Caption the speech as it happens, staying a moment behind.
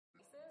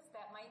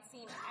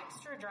seem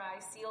extra dry,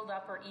 sealed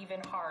up, or even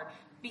hard,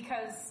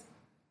 because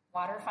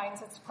water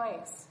finds its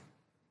place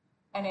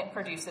and it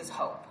produces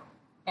hope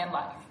and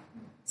life.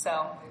 So,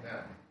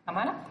 amen. Come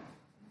on up.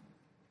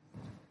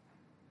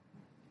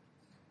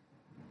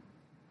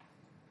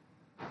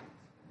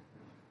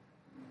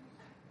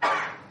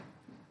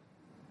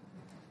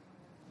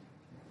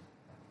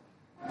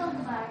 Oh,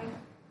 goodbye.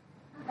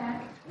 I'm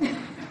back.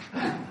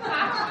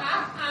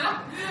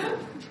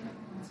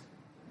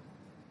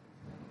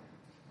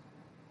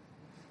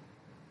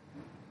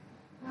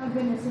 Oh,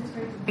 goodness, it's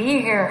great to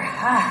be here.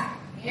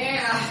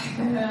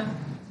 Yeah.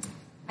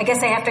 I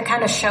guess I have to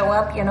kind of show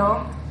up, you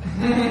know.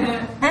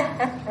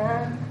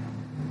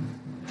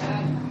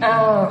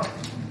 Oh,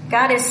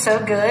 God is so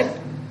good.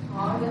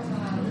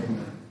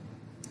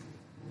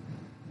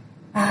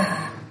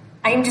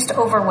 I am just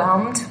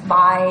overwhelmed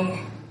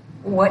by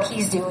what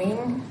He's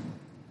doing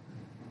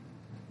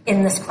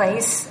in this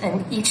place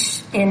and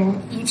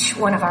in each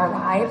one of our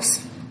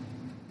lives.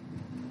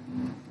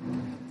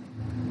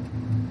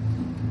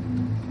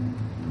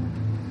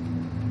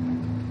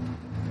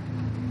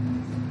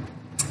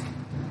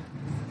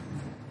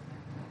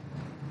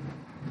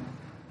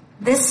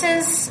 This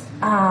is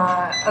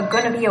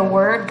going to be a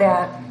word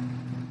that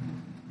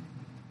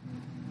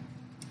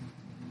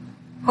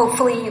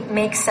hopefully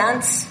makes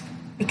sense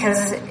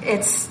because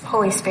it's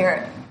Holy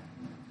Spirit.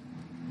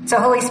 So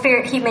Holy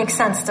Spirit, He makes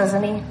sense,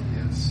 doesn't He?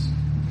 Yes.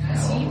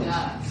 Yes, He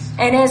does.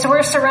 And as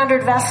we're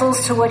surrendered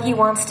vessels to what He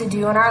wants to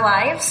do in our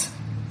lives,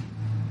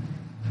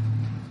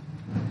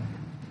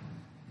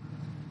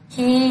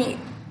 He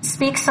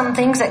speaks some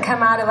things that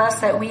come out of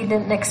us that we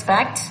didn't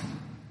expect.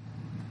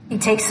 He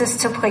takes us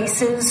to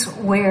places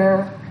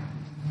where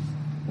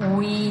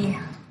we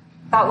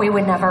thought we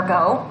would never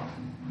go.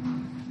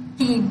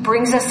 He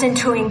brings us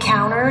into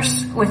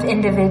encounters with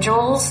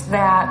individuals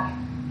that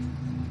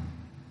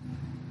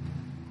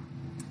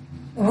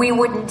we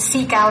wouldn't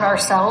seek out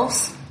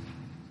ourselves.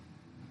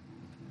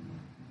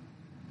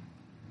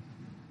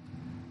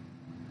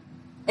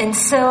 And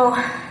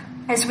so,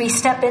 as we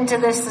step into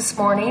this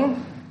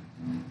morning,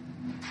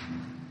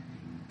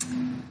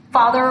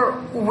 Father,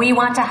 we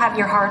want to have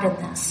your heart in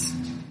this.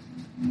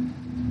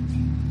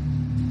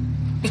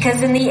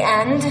 Because in the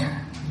end,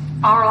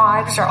 our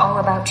lives are all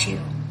about you.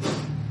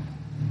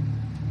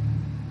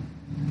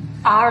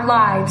 Our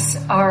lives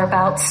are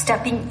about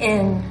stepping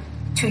in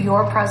to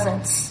your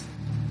presence,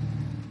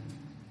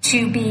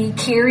 to be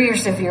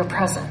carriers of your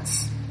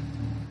presence,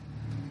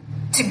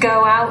 to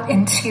go out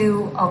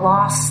into a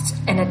lost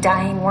and a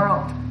dying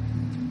world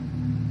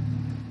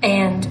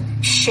and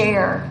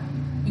share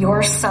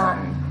your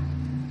Son,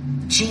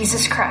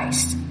 Jesus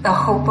Christ, the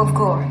hope of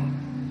glory,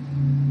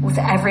 with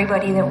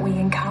everybody that we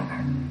encounter.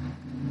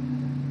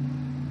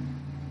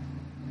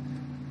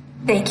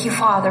 Thank you,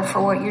 Father, for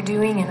what you're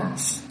doing in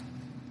us.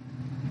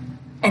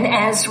 And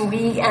as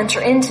we enter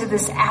into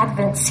this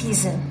Advent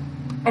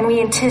season and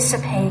we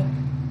anticipate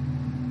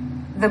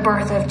the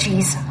birth of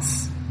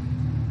Jesus,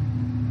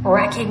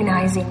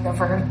 recognizing the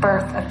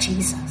birth of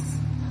Jesus,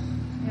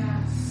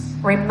 Yes.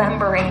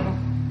 remembering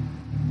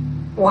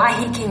why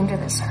He came to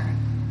this earth,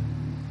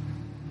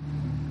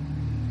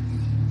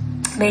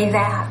 may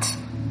that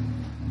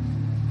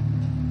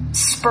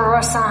spur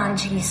us on,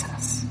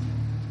 Jesus,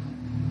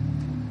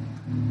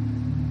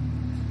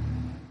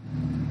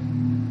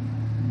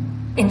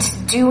 into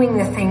doing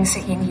the things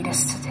that you need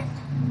us to do,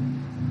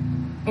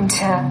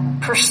 into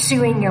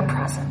pursuing your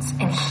presence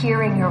and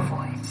hearing your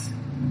voice.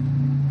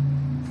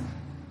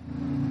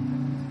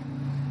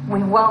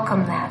 We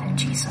welcome that in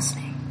Jesus'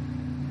 name.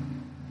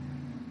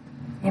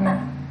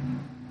 Amen.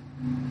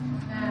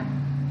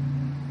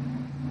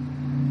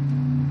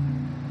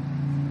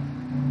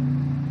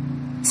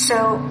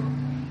 So,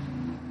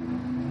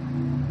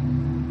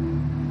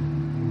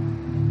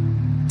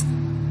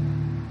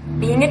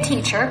 being a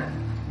teacher,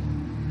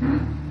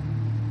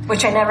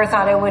 which I never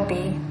thought I would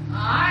be,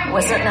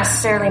 wasn't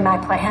necessarily my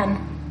plan.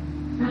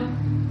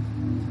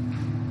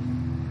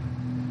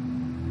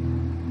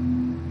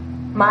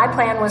 My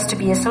plan was to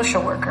be a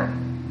social worker,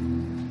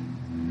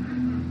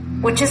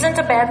 which isn't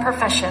a bad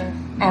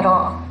profession at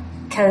all,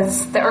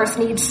 because the earth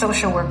needs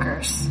social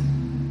workers.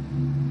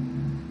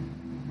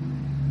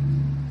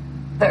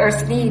 The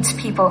earth needs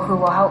people who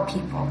will help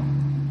people.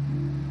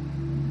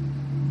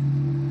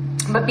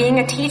 But being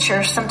a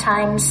teacher,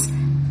 sometimes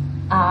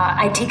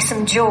I take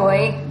some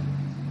joy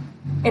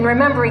in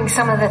remembering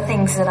some of the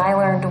things that I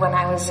learned when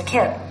I was a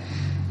kid.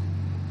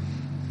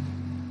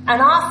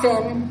 And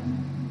often,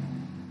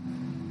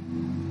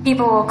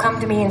 people will come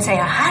to me and say,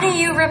 how do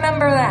you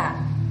remember that?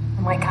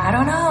 I'm like, I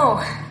don't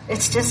know.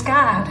 It's just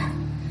God.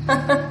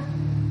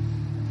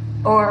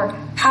 Or,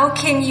 how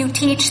can you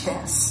teach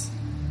this?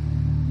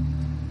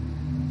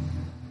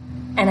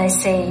 And I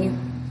say,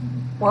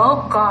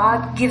 well,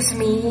 God gives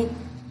me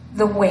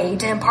the way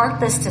to impart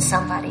this to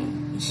somebody.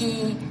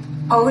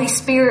 Holy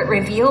Spirit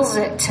reveals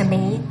it to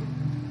me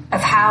of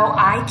how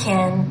I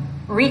can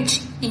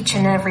reach each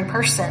and every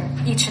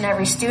person, each and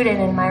every student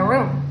in my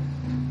room.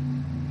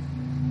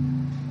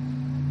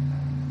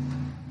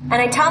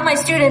 And I tell my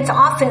students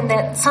often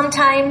that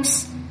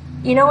sometimes,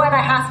 you know what,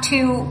 I have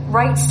to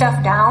write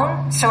stuff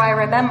down so I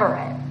remember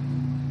it.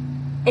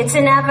 It's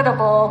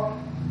inevitable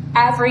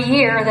every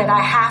year that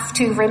I have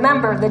to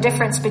remember the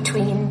difference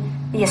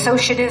between the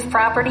associative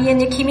property and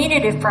the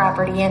commutative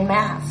property in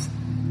math.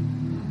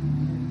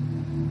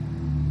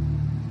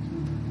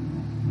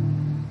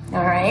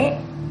 All right?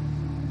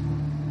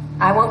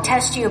 I won't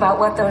test you about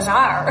what those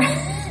are.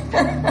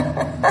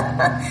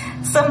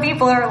 Some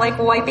people are like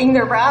wiping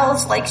their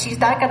brows like she's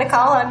not going to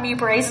call on me,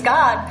 praise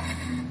God.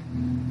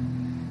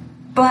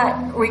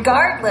 But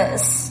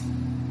regardless,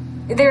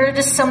 there are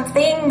just some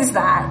things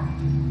that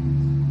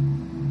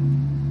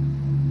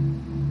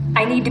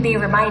I need to be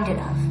reminded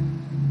of.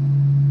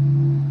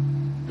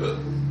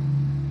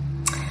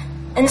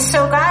 And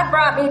so God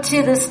brought me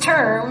to this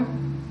term.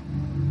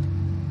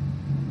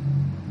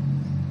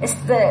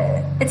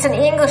 It's an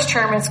English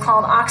term. It's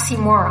called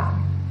oxymoron.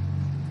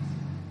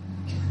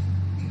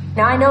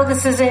 Now, I know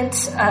this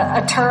isn't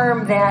a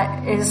term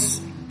that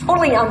is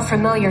totally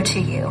unfamiliar to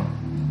you,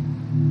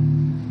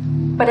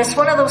 but it's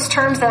one of those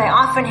terms that I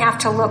often have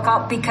to look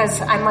up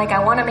because I'm like,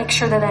 I want to make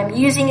sure that I'm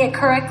using it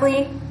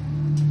correctly.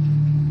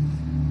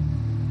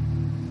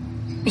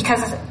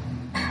 Because,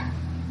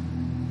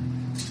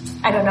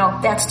 I don't know,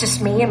 that's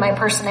just me and my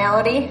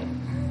personality.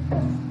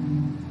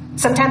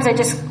 Sometimes I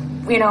just,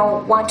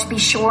 want to be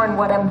sure in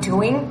what I'm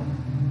doing.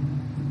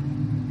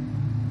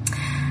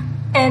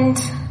 And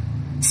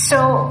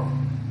so,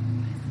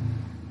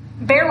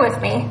 bear with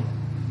me.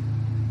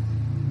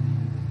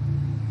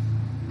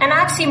 An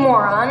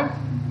oxymoron,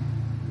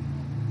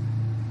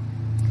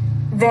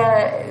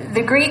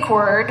 the Greek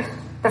word,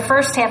 the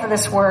first half of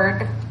this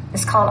word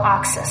is called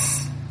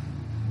oxys,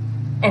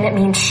 and it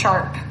means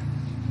sharp.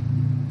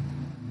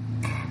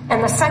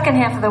 And the second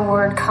half of the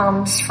word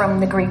comes from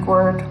the Greek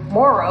word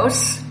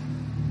moros,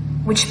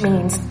 which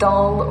means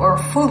dull or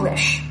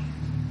foolish.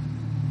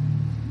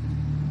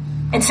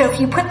 And so if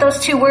you put those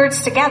two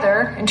words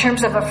together in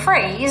terms of a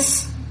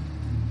phrase,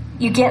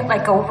 you get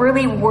like a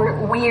really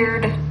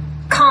weird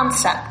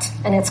concept,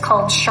 and it's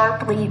called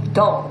sharply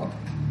dull.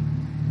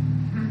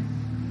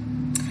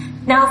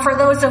 Now, for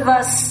those of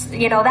us,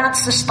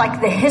 that's just like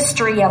the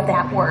history of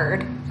that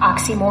word,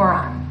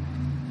 oxymoron.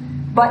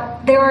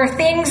 But there are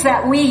things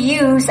that we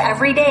use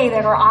every day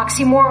that are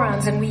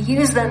oxymorons, and we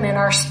use them in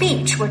our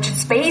speech, which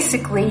is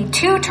basically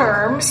two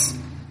terms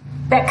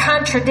that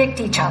contradict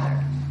each other.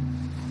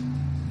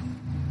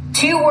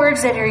 Two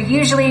words that are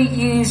usually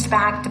used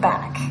back to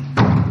back.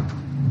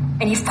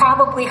 And you've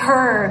probably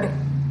heard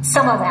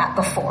some of that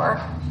before,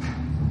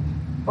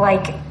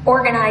 like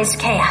organized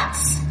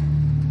chaos,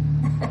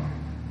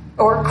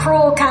 or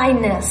cruel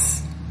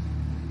kindness,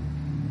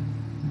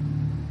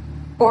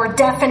 or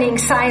deafening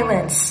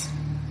silence,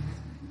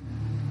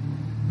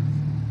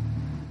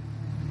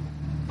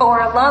 or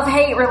a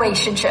love-hate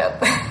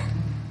relationship.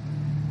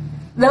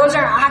 Those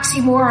are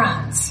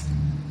oxymorons,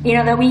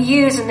 that we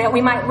use and that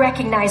we might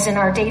recognize in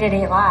our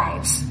day-to-day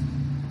lives.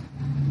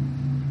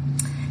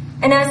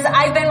 And as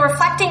I've been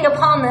reflecting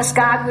upon this,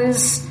 God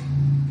was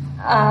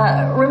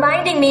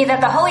reminding me that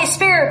the Holy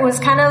Spirit was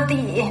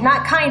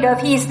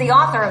he's the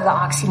author of the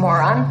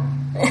oxymoron.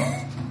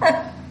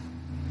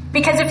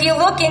 Because if you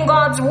look in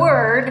God's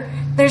Word,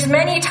 there's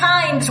many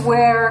times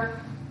where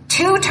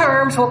two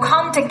terms will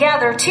come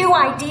together, two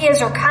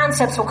ideas or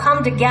concepts will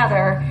come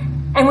together,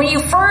 and when you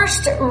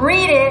first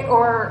read it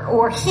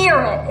or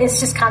hear it, it's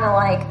just kind of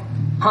like,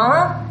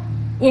 huh?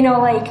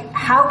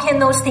 How can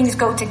those things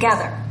go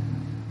together?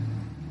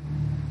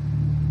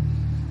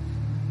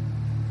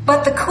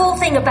 But the cool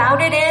thing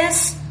about it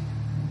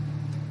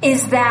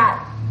is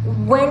that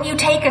when you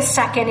take a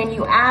second and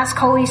you ask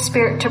Holy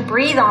Spirit to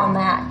breathe on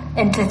that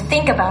and to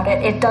think about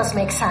it, it does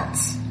make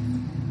sense.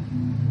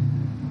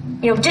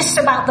 Just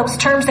about those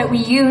terms that we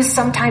use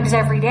sometimes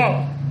every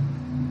day.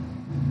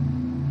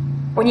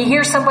 When you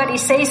hear somebody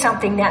say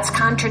something that's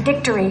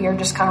contradictory, you're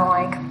just kind of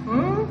like,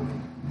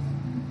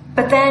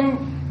 But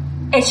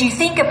then, as you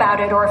think about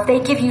it, or if they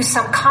give you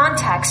some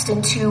context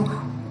into,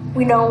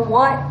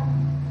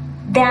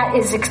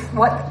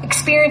 what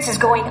experience is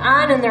going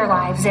on in their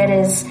lives that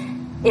is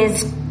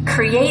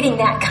creating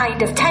that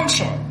kind of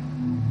tension,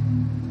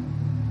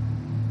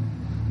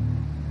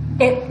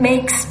 it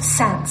makes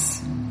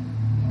sense.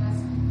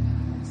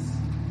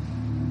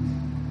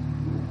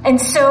 And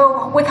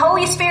so, with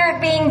Holy Spirit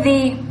being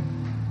the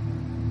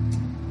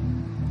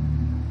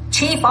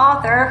chief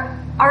author,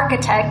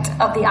 architect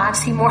of the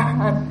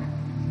oxymoron,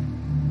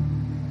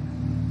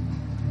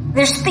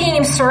 there's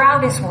themes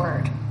throughout His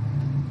Word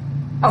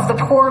of the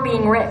poor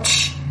being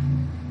rich,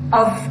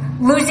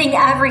 of losing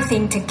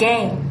everything to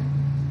gain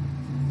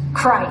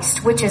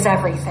Christ, which is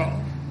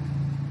everything,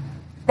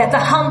 that the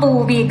humble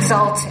will be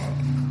exalted.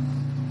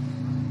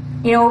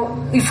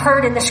 We've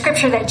heard in the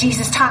scripture that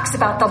Jesus talks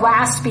about the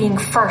last being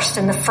first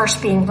and the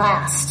first being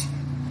last.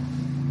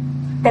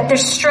 That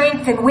there's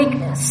strength and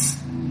weakness.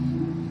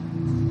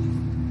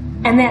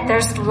 And that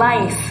there's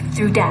life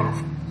through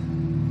death.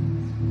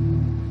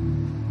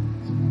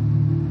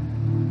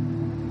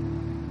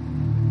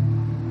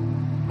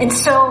 And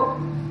so,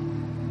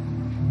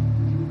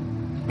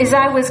 as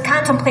I was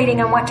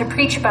contemplating on what to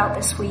preach about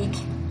this week,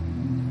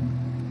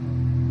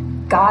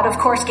 God, of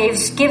course,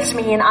 gives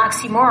me an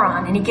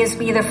oxymoron, and he gives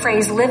me the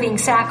phrase living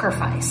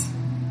sacrifice.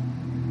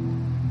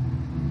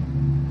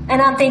 And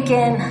I'm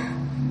thinking,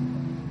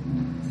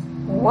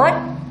 what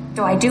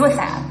do I do with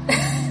that?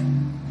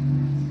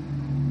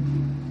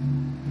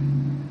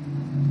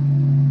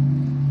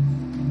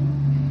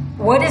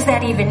 What does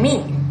that even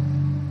mean?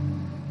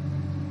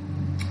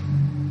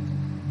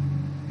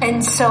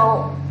 And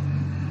so,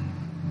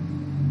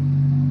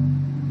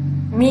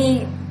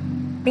 me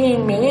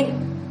being me,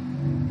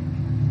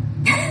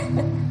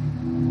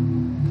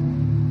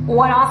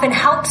 what often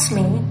helps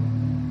me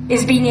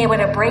is being able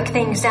to break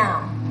things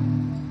down.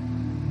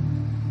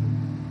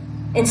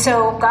 And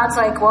so God's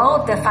like,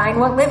 well, define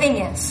what living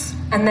is,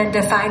 and then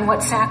define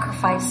what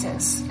sacrifice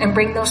is, and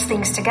bring those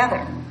things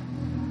together.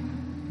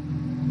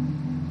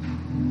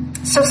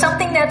 So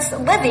something that's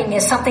living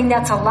is something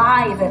that's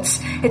alive,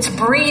 it's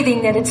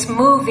breathing, that it's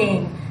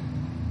moving.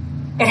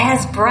 It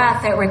has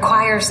breath, it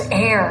requires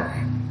air.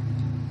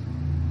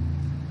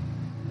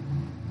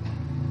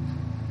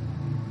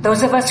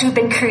 Those of us who've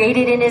been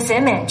created in his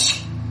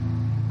image,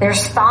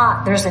 there's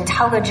thought, there's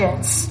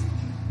intelligence,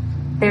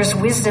 there's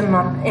wisdom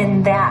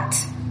in that.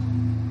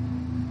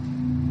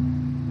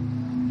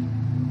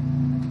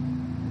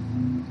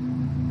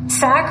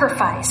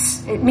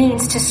 Sacrifice, it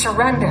means to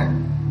surrender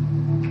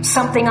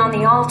something on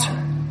the altar,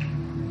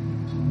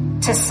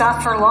 to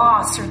suffer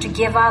loss or to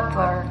give up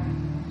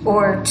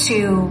or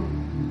to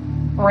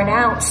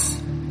renounce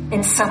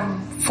in some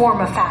form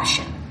of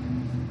fashion.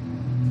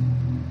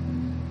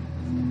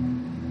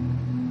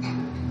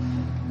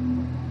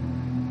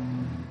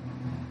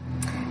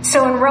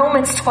 So in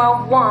Romans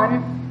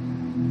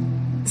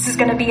 12:1, this is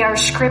going to be our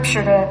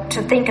scripture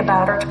to think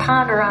about or to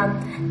ponder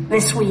on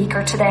this week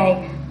or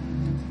today.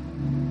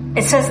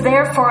 It says,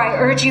 therefore I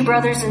urge you,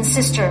 brothers and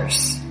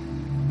sisters,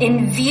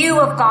 in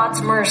view of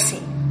God's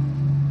mercy,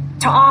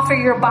 to offer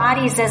your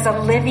bodies as a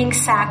living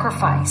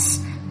sacrifice,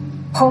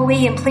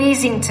 holy and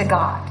pleasing to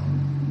God,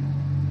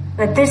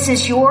 that this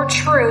is your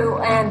true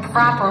and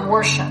proper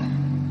worship.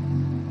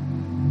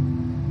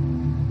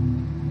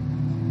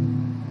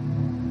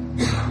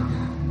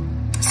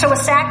 So a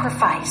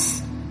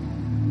sacrifice,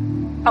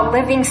 a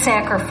living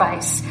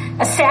sacrifice,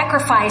 a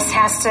sacrifice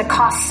has to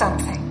cost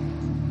something.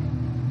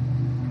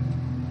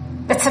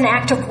 It's an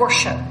act of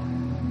worship.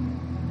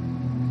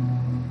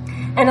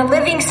 And a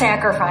living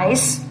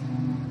sacrifice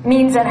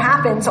means it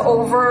happens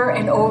over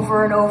and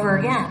over and over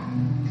again.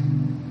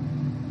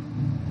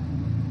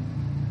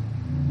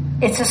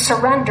 It's a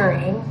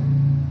surrendering.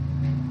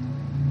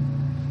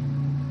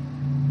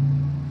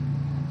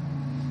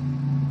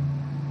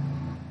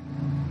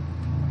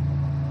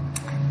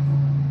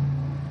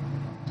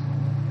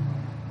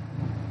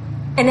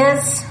 And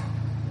as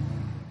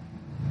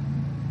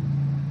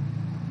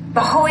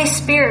the Holy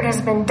Spirit has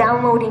been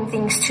downloading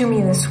things to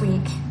me this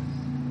week,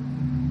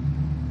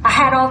 I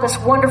had all this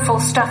wonderful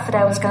stuff that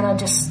I was going to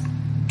just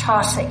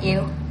toss at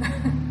you.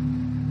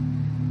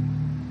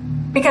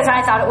 Because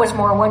I thought it was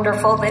more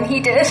wonderful than he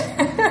did.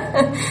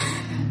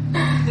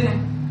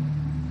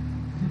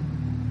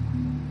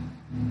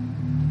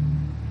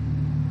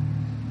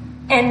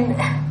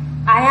 And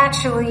I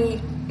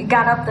actually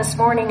got up this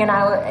morning and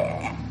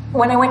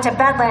when I went to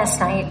bed last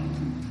night,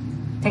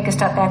 take a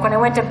step back. When I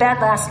went to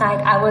bed last night,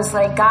 I was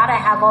like, God, I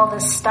have all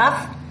this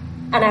stuff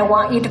and I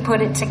want you to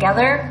put it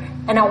together.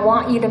 And I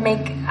want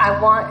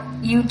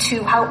you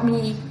to help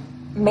me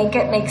make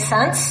it make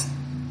sense.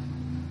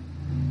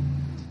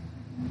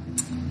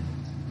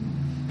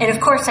 And of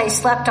course I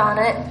slept on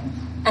it,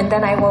 and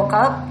then I woke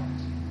up,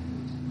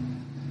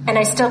 and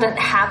I still didn't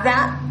have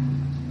that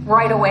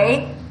right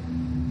away.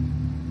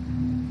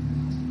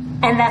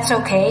 And that's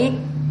okay,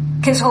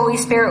 because Holy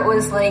Spirit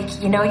was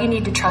like, you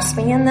need to trust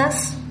me in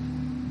this.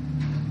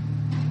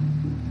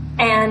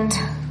 And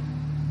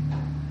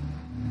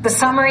the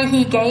summary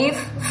he gave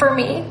for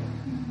me,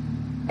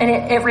 and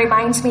it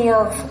reminds me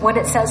of what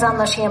it says on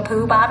the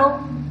shampoo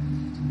bottle.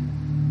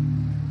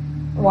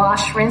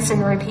 Wash, rinse,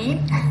 and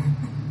repeat.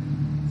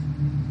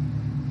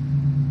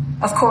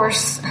 Of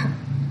course,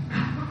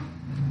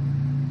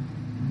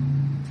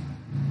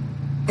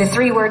 the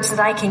three words that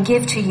I can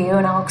give to you,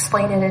 and I'll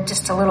explain it in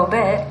just a little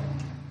bit,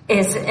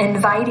 is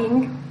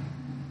inviting,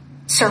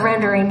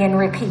 surrendering, and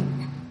repeat.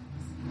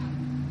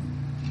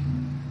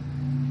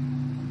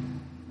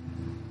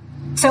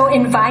 So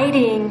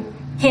inviting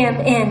him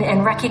in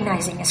and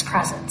recognizing his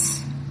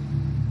presence.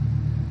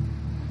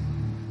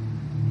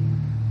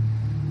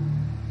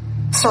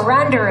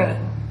 Surrendering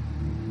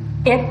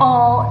it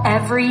all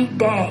every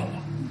day.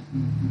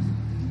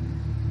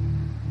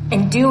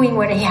 And doing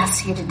what he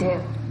asks you to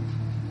do.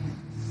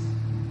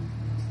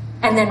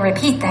 And then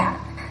repeat that.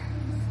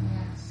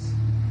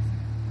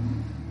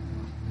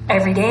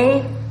 Every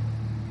day,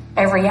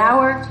 every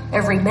hour,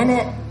 every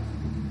minute,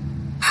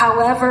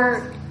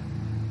 however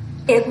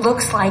it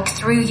looks like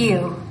through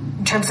you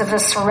in terms of a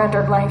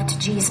surrendered life to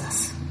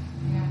Jesus.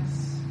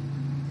 Yes.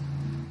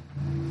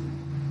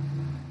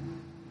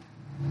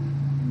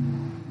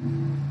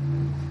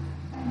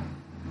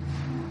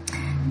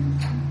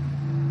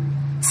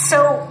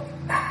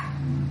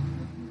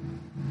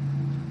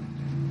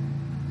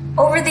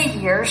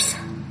 years,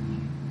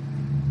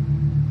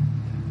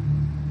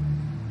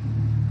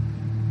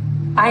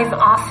 I've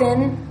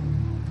often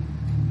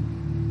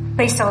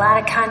placed a lot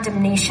of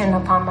condemnation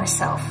upon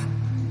myself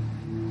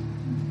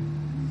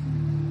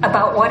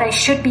about what I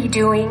should be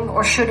doing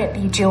or shouldn't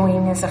be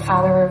doing as a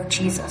follower of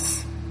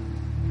Jesus.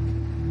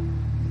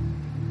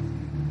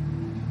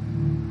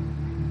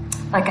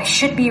 Like I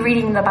should be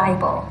reading the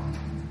Bible.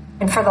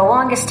 And for the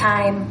longest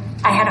time,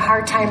 I had a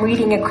hard time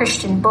reading a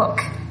Christian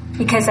book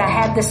because I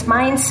had this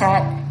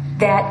mindset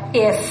that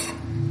if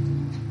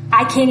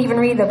I can't even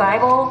read the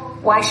Bible,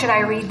 why should I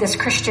read this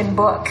Christian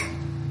book?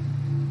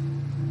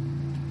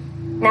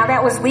 Now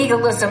that was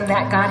legalism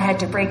that God had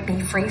to break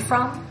me free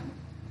from.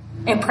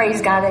 And praise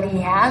God that He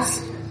has.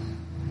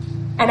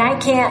 And I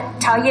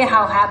can't tell you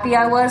how happy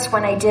I was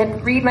when I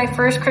did read my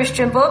first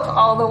Christian book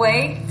all the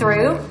way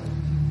through,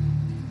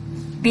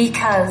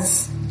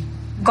 because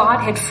God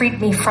had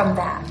freed me from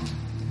that.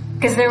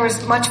 Because there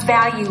was much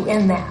value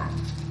in that.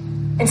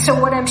 And so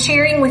what I'm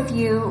sharing with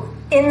you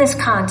in this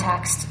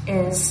context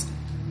is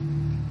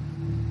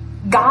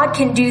God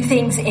can do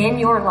things in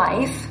your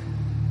life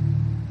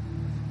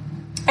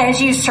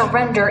as you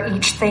surrender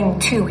each thing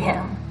to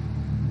Him.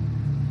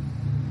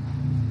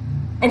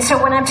 And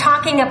so when I'm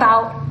talking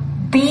about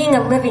being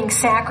a living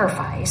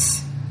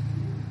sacrifice,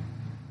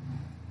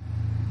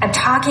 I'm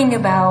talking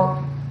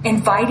about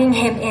inviting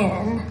Him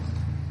in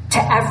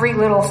to every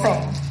little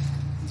thing.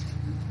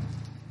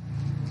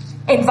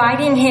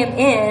 Inviting Him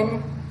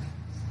in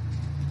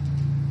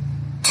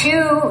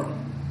to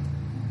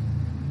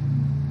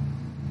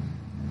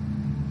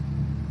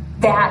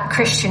that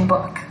Christian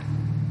book.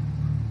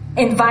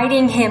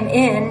 Inviting Him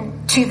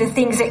in to the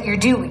things that you're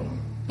doing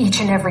each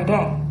and every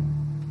day.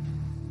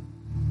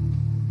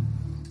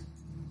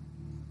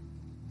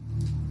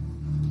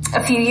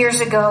 A few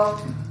years ago,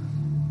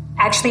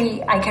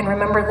 actually, I can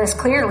remember this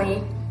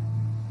clearly.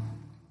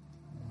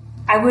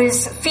 I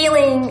was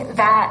feeling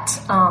that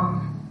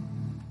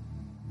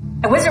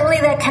I wasn't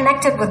really that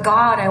connected with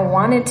God. I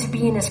wanted to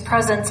be in His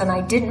presence, and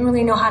I didn't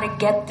really know how to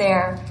get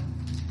there.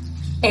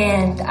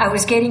 And I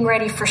was getting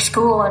ready for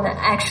school, and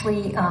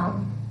actually, I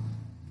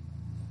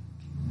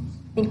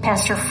think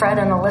Pastor Fred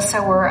and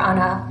Alyssa were on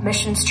a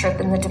missions trip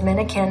in the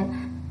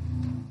Dominican.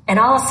 And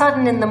all of a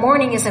sudden in the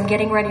morning as I'm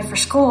getting ready for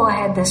school, I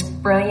had this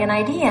brilliant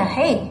idea.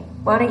 Hey,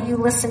 why don't you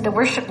listen to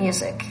worship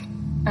music?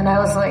 And I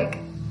was like,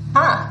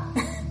 huh.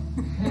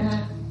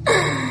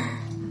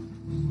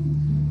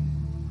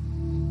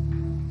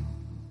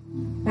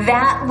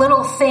 That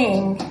little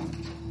thing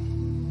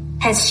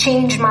has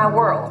changed my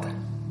world.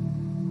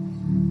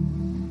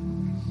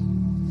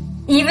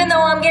 Even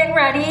though I'm getting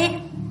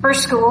ready for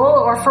school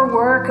or for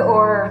work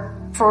or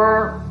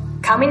for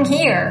coming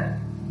here,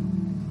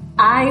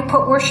 I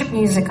put worship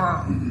music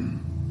on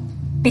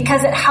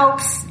because it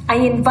helps. I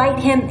invite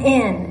Him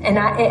in, and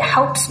it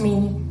helps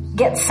me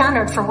get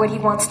centered for what He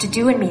wants to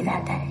do in me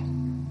that day.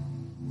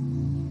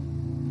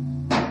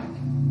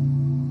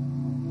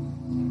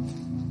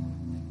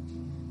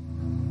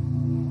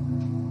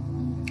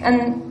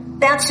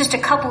 And that's just a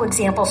couple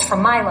examples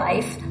from my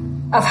life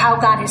of how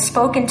God has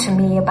spoken to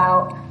me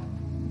about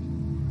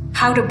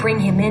how to bring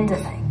Him into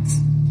things.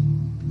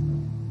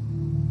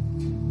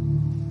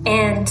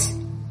 And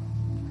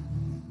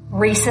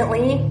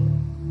recently,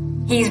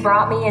 He's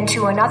brought me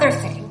into another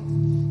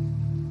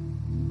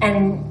thing.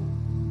 And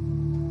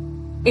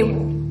it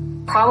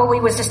probably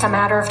was just a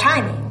matter of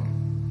timing.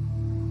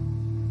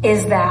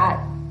 Is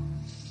that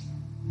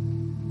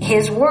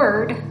His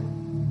word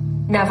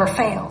never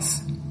fails.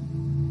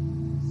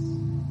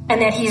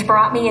 And that He's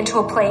brought me into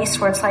a place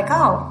where it's like,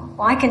 oh,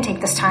 well, I can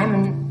take this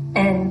time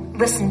and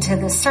listen to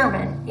this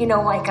sermon. You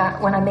know, like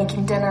when I'm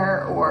making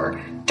dinner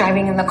or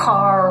driving in the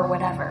car or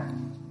whatever.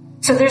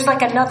 So there's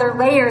like another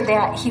layer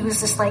that He was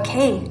just like,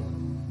 hey,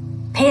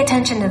 pay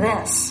attention to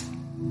this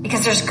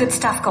because there's good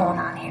stuff going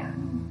on here.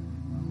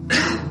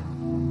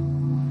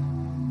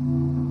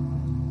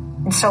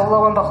 And so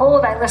lo and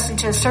behold, I listened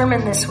to a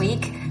sermon this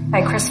week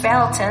by Chris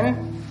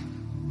Valentin,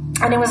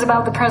 and it was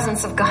about the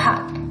presence of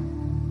God.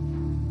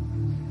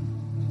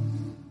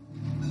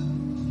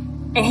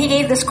 And he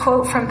gave this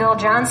quote from Bill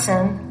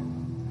Johnson.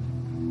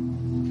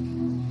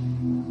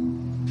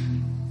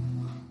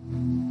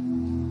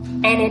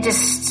 And it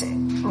just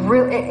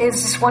really,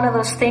 it's just one of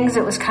those things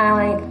that was kind of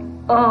like,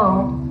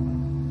 oh,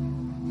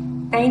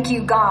 thank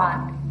you,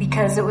 God,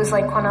 because it was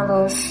like one of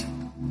those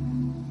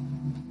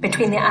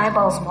between the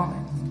eyeballs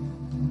moments.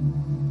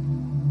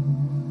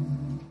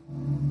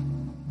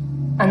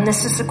 And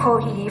this is the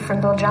quote he gave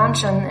from Bill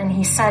Johnson, and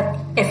he said,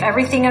 if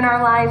everything in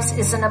our lives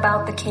isn't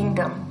about the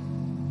kingdom,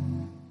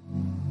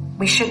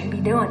 we shouldn't be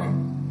doing it.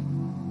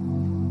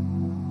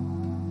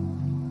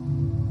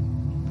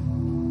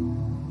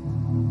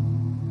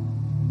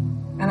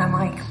 And I'm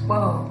like,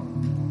 whoa.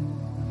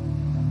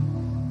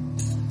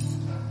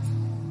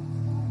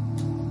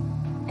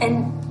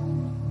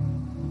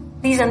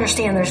 And please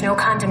understand there's no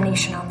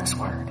condemnation on this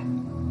word.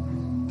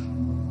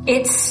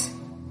 It's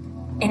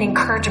an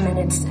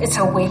encouragement. It's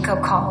a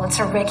wake-up call. It's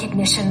a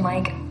recognition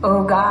like,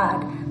 oh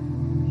God,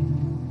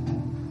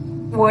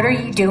 What are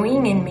you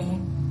doing in me?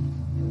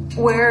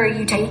 Where are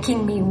you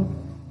taking me?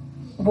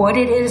 What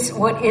is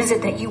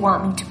it that you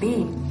want me to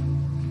be?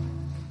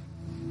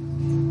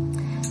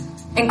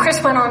 And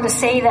Chris went on to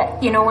say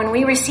that, when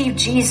we receive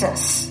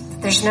Jesus,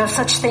 there's no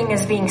such thing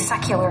as being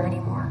secular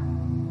anymore.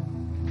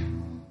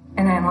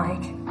 And I'm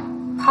like,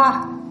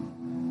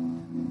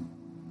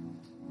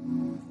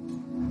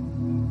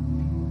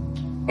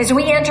 As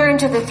we enter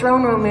into the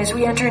throne room, as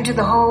we enter into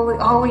the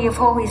Holy of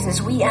Holies,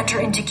 as we enter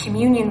into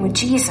communion with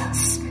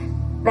Jesus,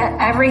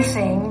 that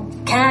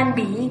everything can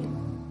be,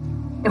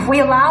 if we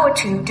allow it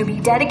to be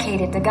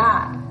dedicated to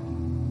God.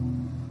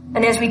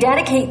 And as we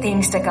dedicate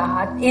things to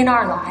God in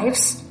our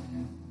lives,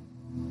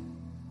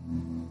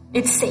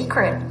 it's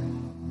sacred.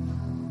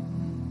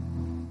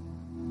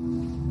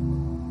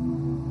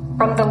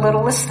 From the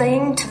littlest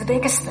thing to the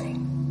biggest thing.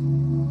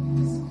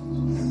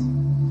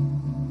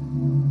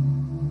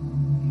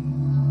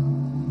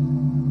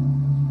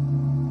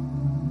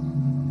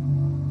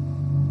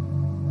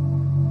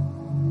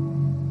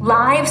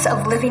 Lives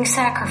of living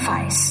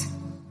sacrifice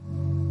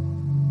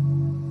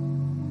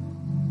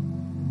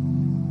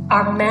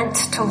are meant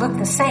to look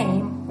the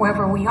same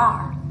wherever we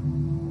are.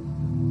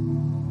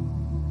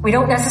 We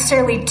don't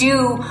necessarily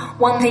do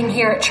one thing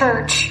here at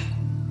church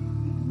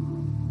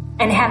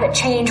and have it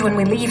change when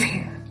we leave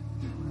here.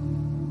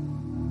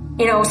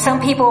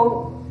 Some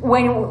people,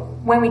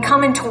 when we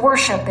come into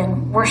worship,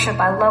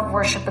 I love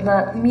worship and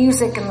the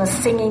music and the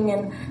singing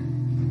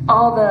and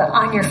all the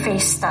on your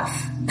face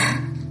stuff.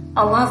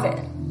 I love it.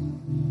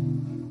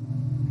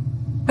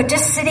 But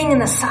just sitting in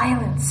the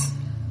silence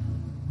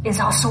is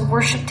also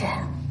worship to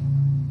Him.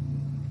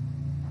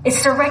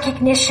 It's the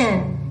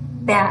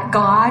recognition that,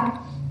 God,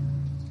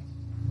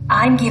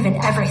 I'm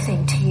giving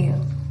everything to you.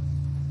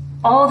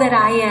 All that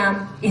I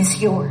am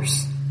is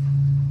yours.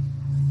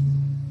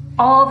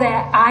 All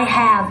that I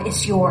have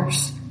is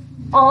yours.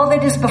 All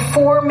that is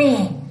before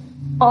me,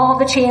 all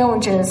the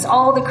challenges,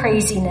 all the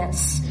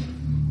craziness,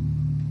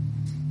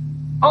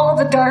 all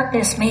the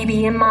darkness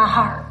maybe in my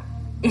heart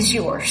is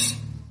yours.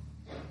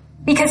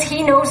 Because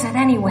He knows it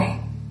anyway.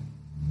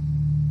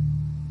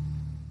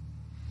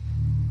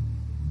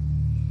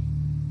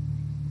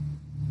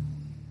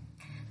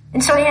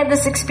 And so I had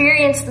this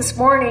experience this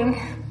morning.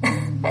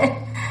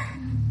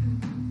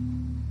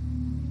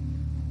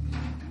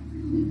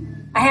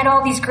 I had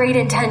all these great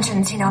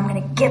intentions. I'm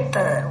going to get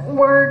the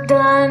word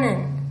done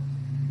and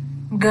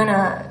I'm going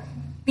to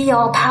be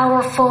all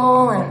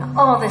powerful and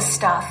all this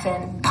stuff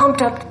and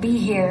pumped up to be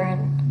here.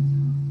 And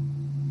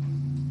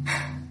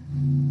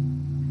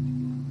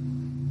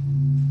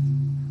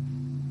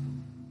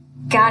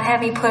God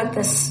had me put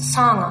this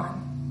song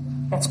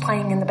on that's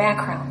playing in the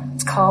background.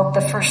 It's called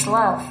The First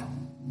Love.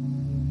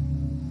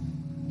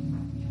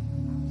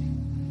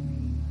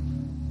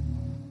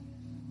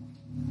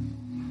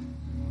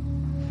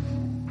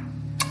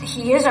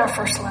 He is our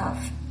first love.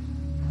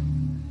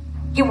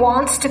 He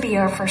wants to be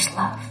our first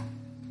love.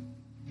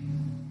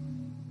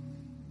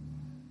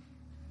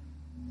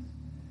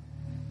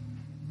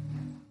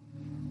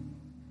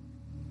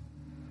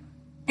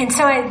 And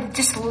so I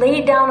just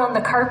laid down on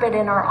the carpet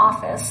in our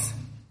office.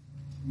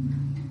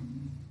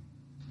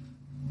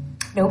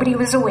 Nobody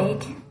was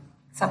awake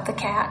except the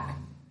cat.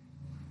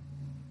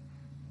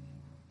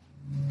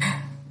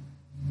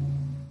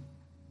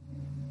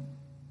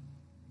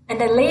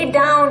 And I laid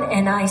down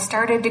and I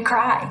started to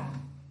cry.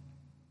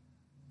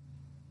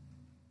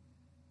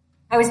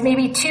 I was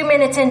maybe 2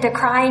 minutes into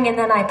crying and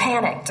then I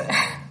panicked.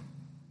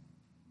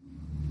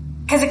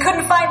 Because I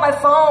couldn't find my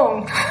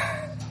phone.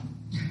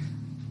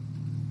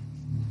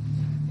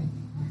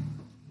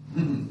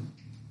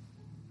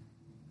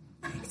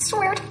 I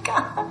swear to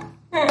God.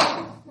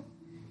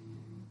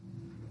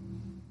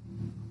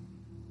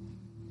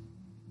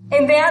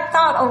 And that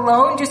thought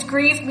alone just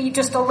grieved me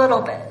just a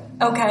little bit,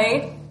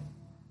 okay?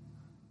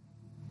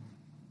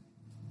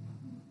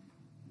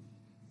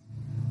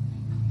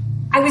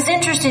 I was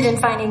interested in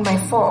finding my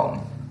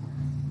phone,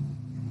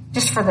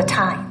 just for the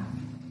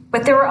time.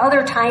 But there were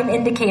other time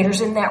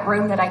indicators in that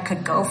room that I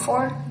could go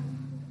for.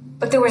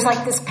 But there was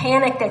like this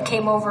panic that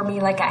came over me,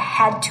 like I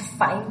had to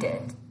find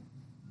it.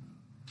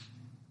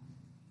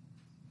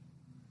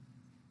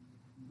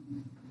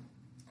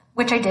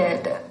 Which I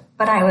did,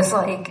 but I was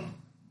like,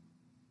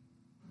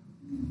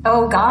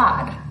 oh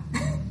God,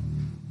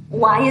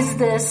 why is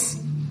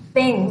this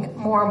thing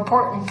more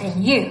important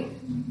than you?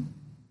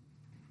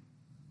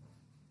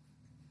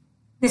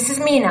 This is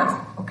me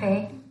now,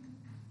 okay?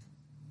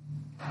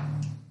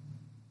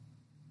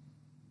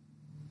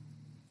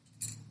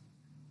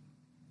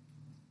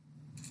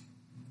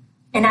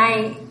 And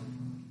I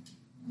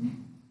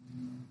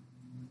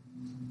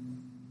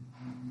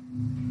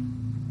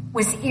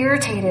was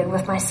irritated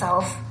with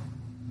myself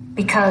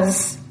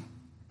because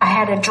I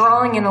had a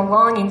drawing and a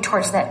longing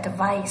towards that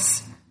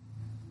device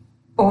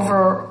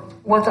over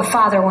what the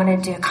Father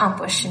wanted to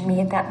accomplish in me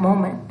at that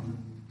moment.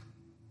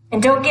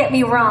 And don't get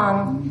me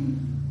wrong,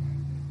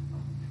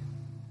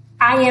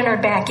 I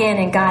entered back in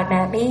and God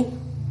met me.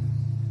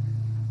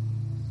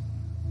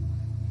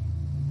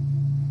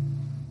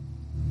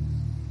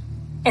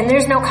 And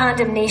there's no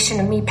condemnation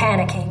of me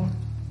panicking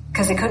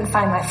because I couldn't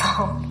find my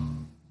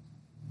phone.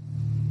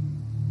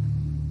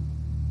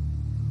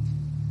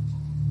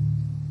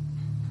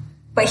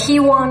 But he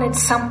wanted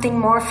something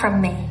more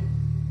from me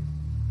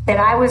that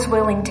I was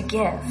willing to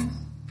give.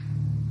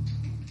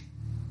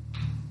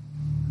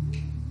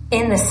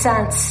 In the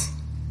sense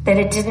that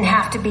it didn't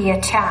have to be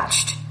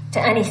attached to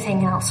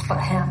anything else but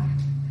him.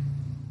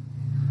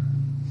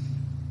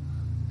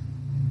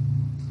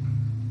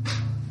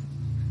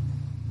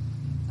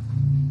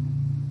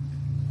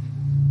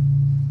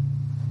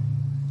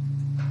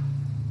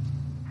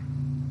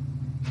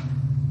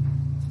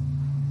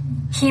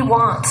 He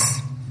wants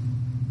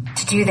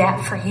to do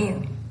that for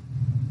you.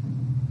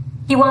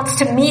 He wants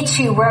to meet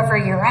you wherever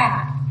you're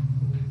at.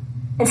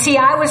 And see,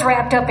 I was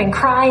wrapped up in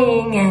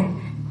crying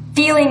and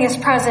feeling his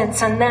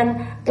presence, and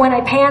then when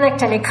I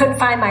panicked and I couldn't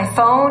find my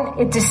phone,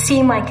 it just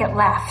seemed like it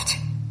left.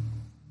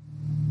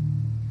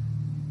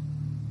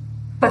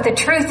 But the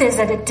truth is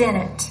that it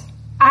didn't.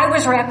 I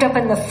was wrapped up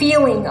in the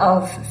feeling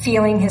of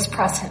feeling his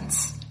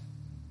presence.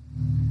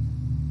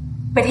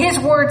 But his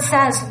word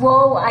says,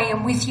 "Lo, I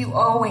am with you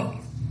always."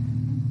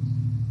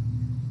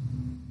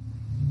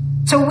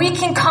 So we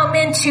can come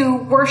into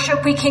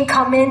worship, we can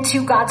come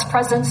into God's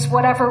presence,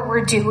 whatever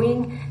we're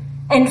doing,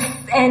 and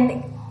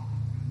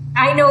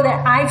I know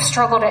that I've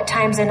struggled at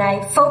times, and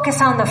I focus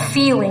on the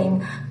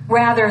feeling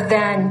rather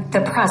than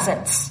the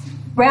presence,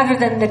 rather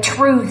than the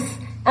truth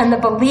and the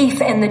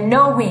belief and the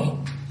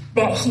knowing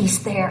that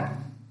he's there,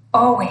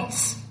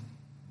 always.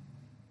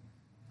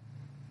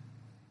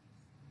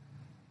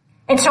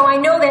 And so I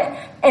know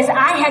that as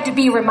I had to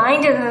be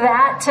reminded of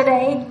that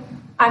today,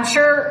 I'm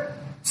sure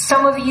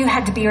some of you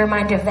had to be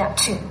reminded of that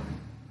too.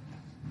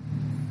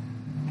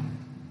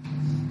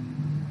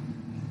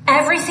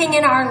 Everything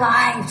in our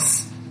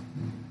lives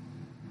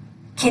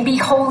can be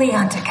holy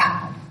unto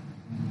God.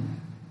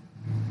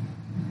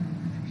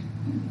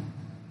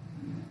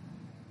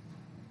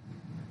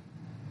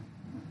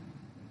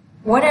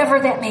 Whatever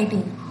that may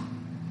be.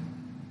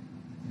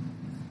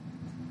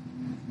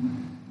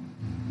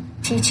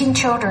 Teaching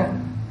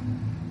children,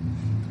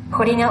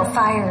 putting out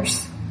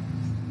fires,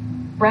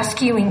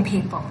 rescuing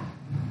people,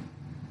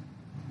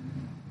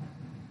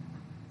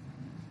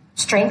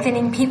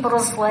 strengthening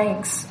people's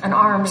legs and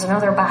arms and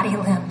other body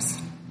limbs.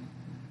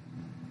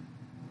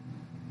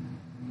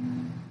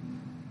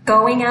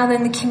 Going out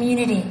in the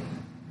community.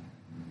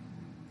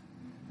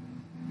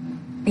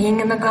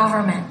 Being in the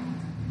government.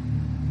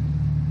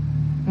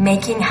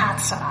 Making hot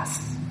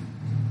sauce.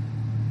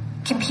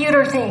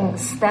 Computer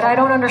things that I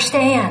don't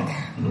understand.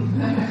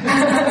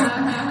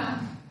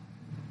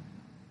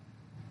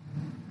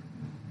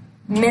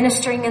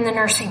 Ministering in the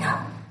nursing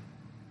home.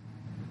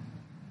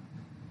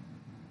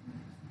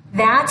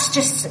 That's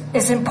just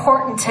as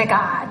important to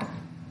God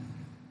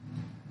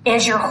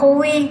as your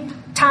holy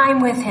time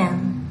with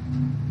him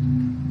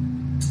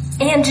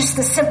and just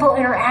the simple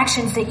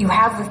interactions that you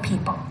have with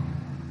people.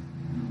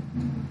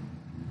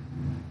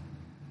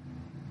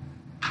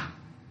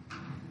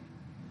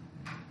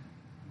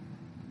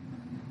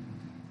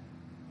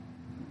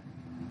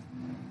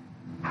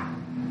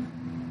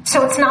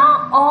 So it's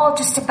not all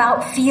just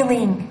about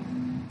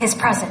feeling his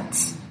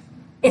presence.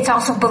 It's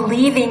also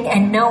believing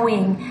and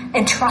knowing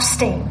and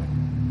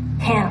trusting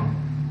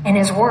him and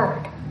his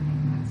word.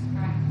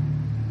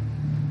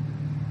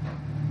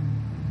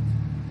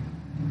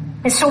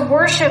 And so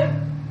worship,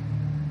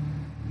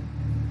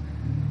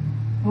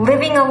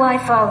 living a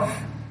life of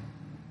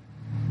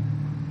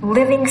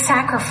living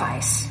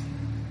sacrifice,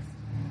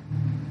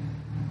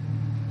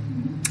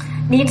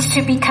 needs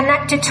to be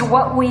connected to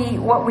what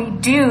we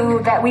do,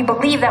 that we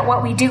believe that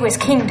what we do is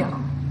kingdom.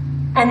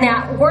 And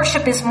that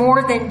worship is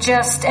more than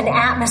just an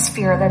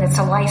atmosphere, that it's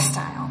a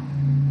lifestyle.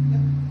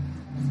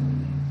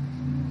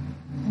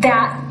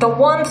 That the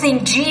one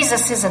thing,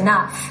 Jesus, is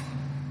enough.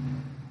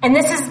 And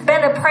this has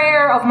been a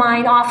prayer of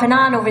mine off and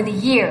on over the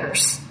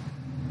years,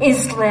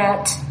 is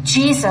that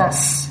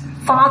Jesus,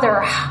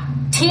 Father,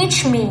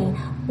 teach me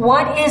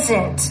what is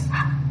it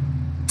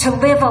to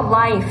live a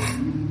life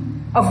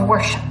of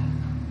worship.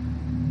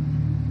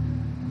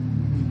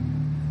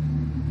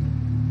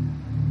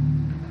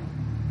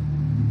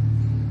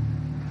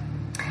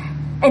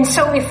 And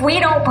so if we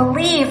don't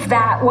believe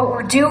that what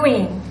we're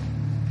doing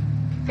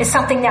is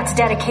something that's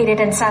dedicated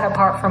and set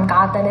apart from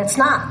God, then it's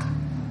not.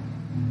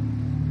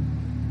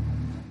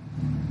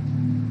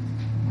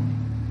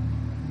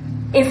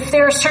 If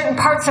there are certain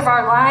parts of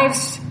our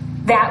lives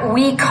that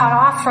we cut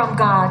off from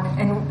God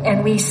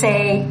and we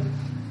say,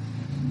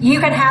 you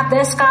can have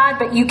this, God,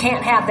 but you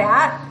can't have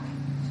that,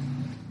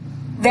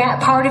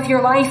 that part of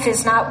your life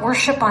is not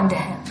worship unto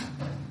him.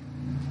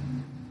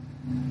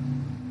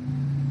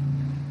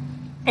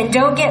 And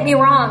don't get me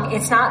wrong,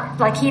 it's not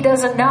like he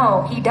doesn't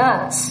know, he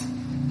does.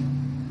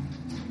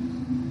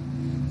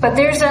 But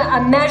there's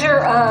a measure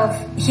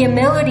of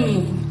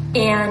humility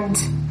and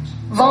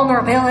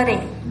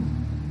vulnerability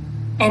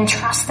and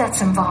trust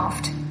that's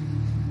involved.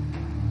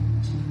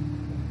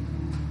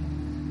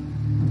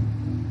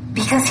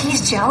 Because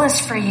he's jealous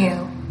for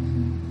you.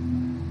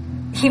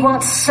 He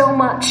wants so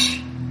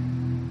much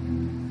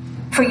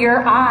for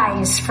your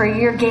eyes, for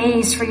your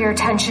gaze, for your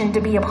attention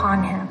to be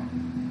upon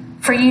him,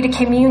 for you to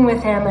commune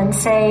with him and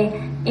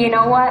say, you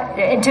know what,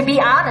 and to be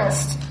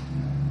honest.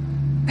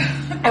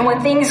 And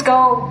when things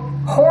go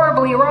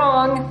horribly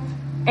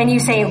wrong and you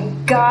say,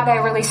 God,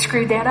 I really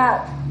screwed that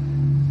up,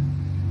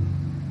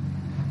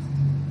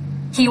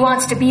 he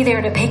wants to be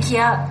there to pick you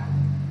up.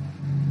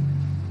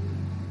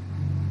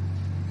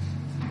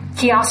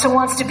 He also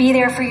wants to be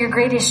there for your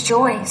greatest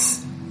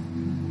joys,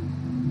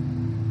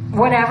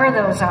 whatever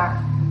those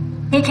are.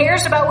 He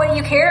cares about what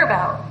you care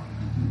about.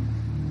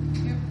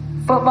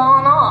 Football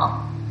and all.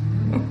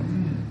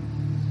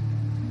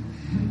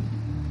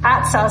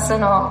 Hot sauce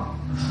and all.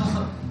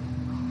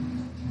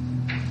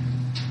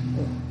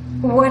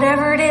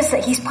 Whatever it is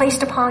that he's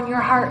placed upon your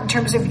heart in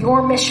terms of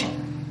your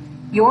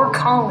mission, your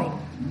calling,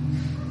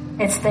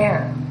 it's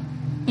there.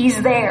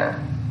 He's there.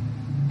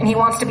 And he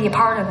wants to be a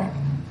part of it.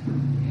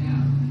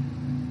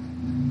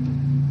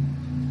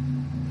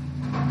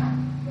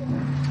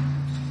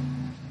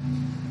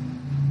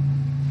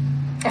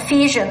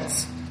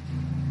 Ephesians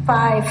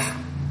 5,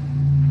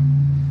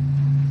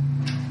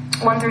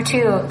 1 through 2,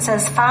 it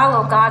says,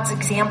 follow God's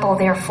example,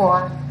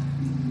 therefore,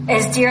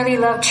 as dearly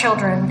loved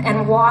children,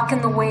 and walk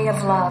in the way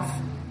of love.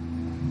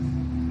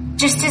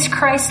 Just as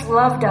Christ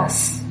loved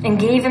us and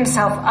gave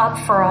himself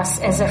up for us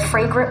as a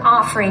fragrant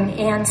offering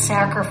and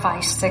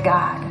sacrifice to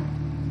God.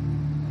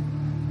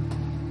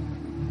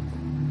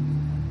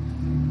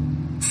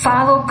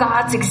 Follow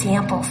God's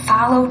example.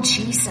 Follow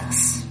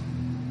Jesus.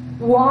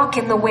 Walk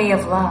in the way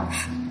of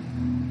love.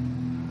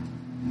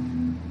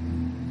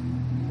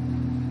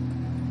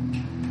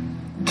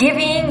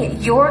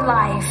 Giving your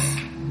life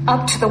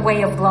up to the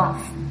way of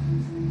love.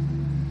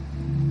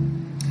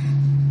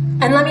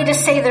 And let me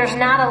just say, there's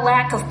not a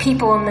lack of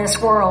people in this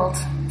world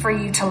for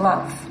you to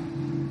love.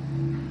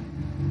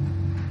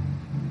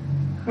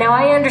 Now,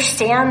 I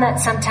understand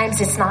that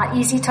sometimes it's not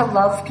easy to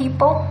love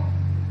people.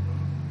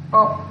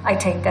 Well, I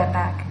take that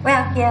back.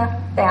 Well, yeah,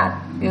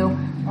 that, too.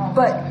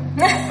 But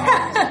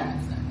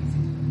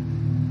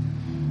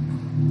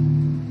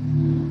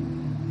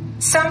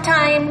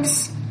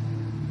sometimes,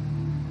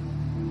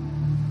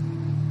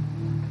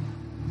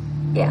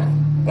 yeah,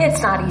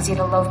 it's not easy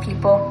to love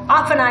people.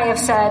 Often I have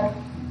said,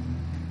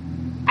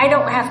 I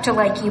don't have to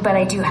like you, but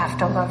I do have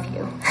to love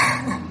you.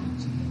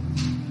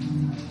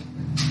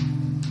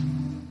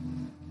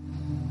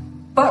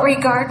 But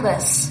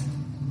regardless,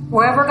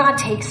 wherever God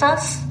takes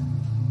us,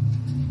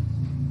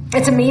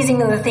 it's amazing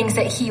the things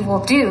that he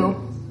will do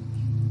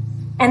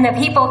and the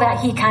people that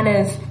he kind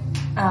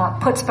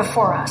of puts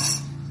before us.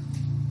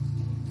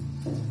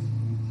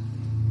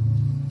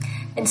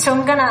 And so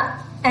I'm going to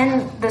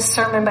end this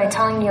sermon by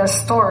telling you a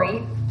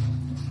story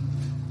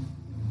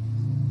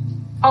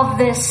of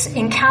this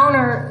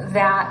encounter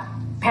that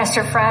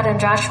Pastor Fred and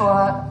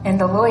Joshua and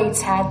the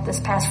Lloyds had this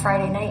past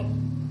Friday night.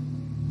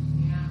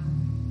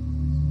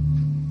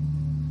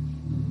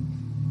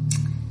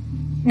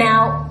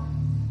 Now,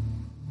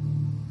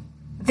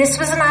 this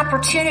was an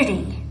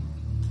opportunity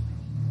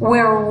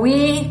where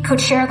we could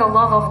share the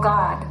love of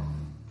God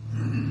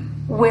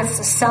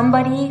with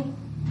somebody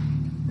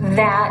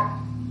that,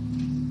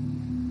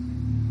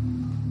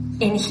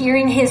 in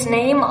hearing his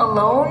name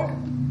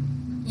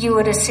alone, you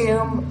would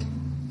assume,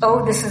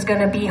 oh, this is going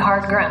to be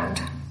hard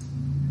ground.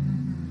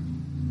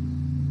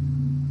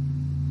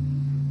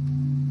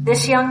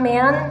 This young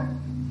man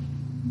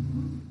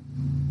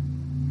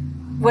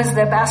was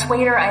the best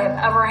waiter I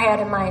have ever had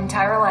in my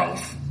entire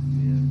life.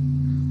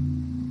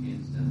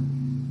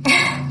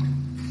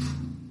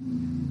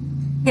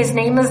 His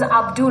name is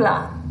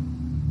Abdullah.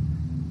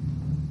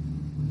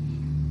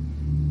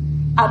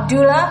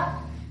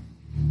 Abdullah,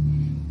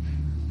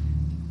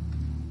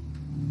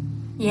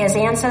 he has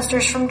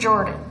ancestors from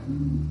Jordan.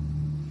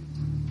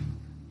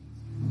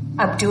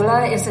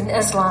 Abdullah is an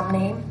Islam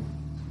name.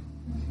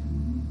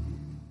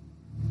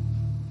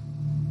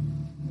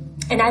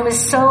 And I was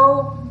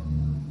so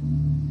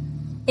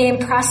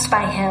impressed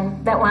by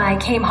him that when I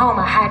came home,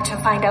 I had to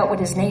find out what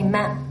his name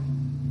meant.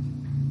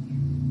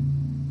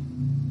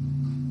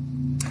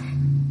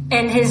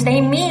 And his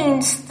name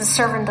means the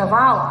servant of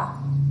Allah.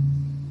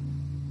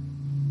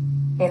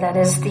 Okay, that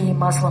is the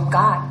Muslim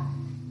God.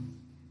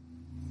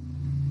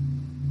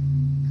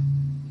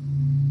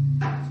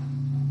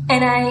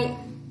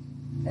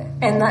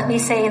 And let me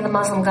say, the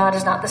Muslim God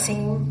is not the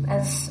same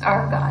as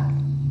our God.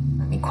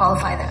 Let me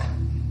qualify that.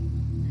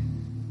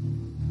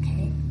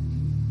 Okay.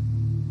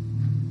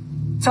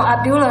 So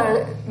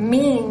Abdullah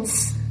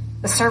means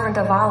the servant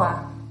of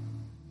Allah.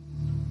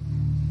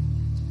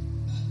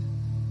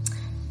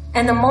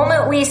 And the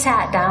moment we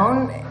sat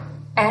down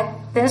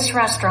at this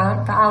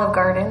restaurant, the Olive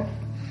Garden,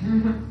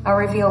 I'll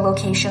reveal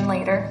location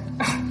later.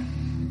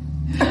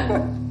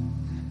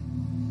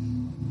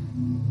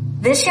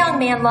 This young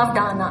man loved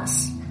on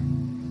us.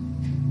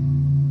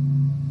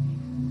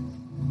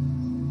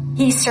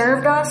 He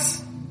served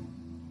us.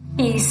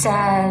 He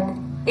said,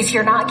 if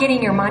you're not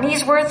getting your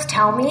money's worth,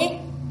 tell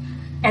me,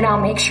 and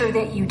I'll make sure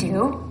that you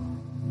do.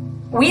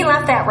 We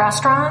left that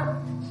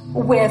restaurant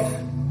with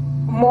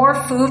more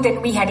food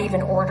than we had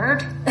even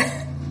ordered.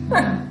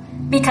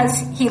 because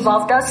he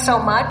loved us so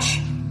much.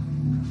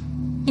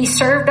 He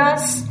served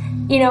us.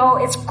 You know,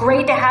 it's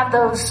great to have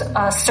those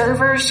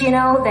servers, you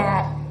know,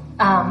 that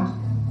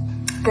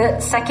the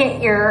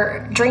second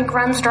your drink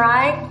runs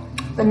dry,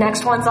 the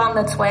next one's on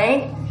its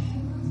way.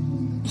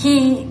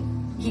 He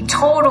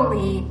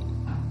totally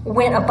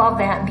went above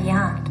that and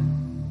beyond.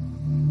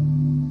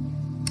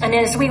 And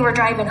as we were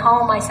driving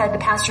home, I said to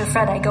Pastor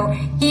Fred, I go,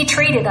 he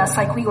treated us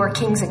like we were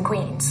kings and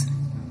queens.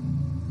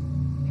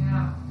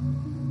 Yeah.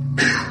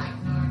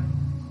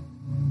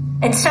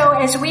 And so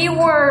as we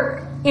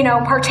were, you know,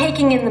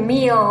 partaking in the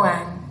meal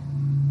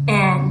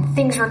and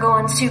things were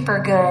going super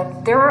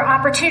good, there were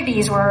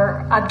opportunities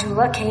where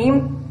Abdullah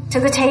came to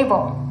the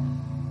table.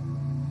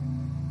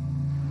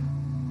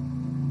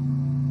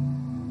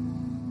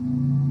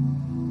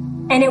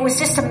 And it was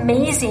just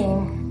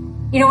amazing.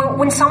 You know,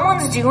 when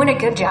someone's doing a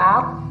good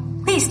job,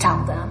 please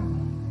tell them.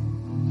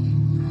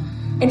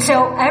 And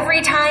so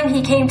every time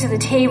he came to the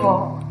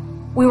table,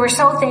 we were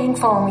so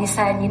thankful, and we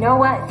said, you know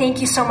what?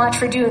 Thank you so much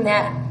for doing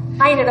that.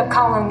 I ended up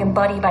calling him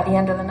Buddy by the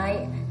end of the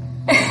night.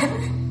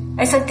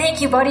 I said,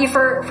 thank you, Buddy,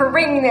 for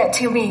bringing that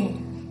to me.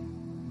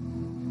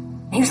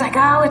 And he was like,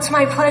 oh, it's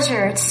my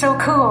pleasure. It's so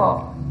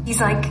cool.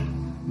 He's like,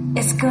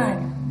 it's good.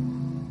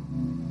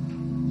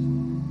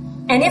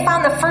 And if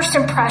on the first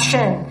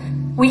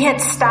impression we had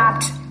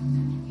stopped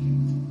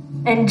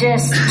and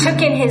just took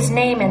in his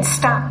name and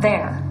stopped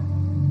there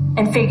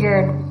and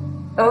figured,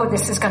 oh,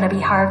 this is going to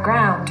be hard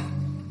ground,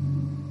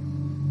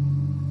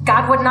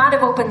 God would not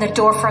have opened the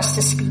door for us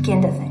to speak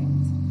into things.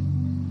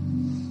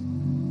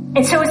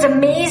 And so it's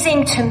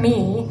amazing to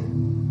me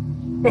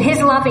that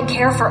his love and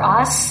care for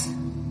us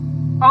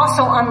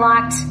also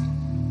unlocked,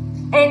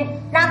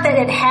 and not that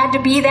it had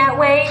to be that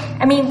way.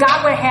 I mean,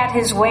 God would have had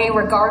his way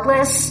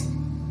regardless,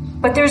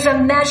 but there's a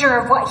measure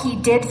of what he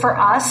did for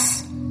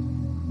us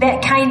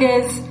that kind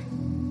of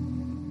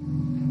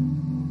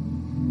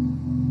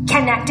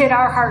connected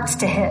our hearts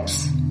to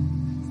his.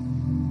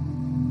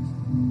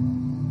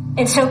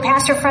 And so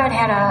Pastor Fred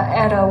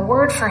had a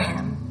word for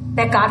him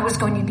that God was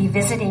going to be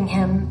visiting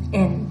him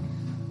in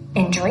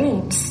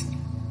dreams,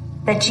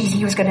 that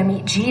he was going to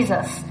meet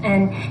Jesus.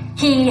 And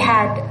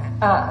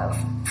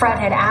Fred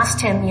had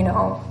asked him, you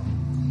know,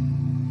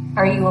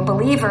 are you a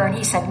believer? And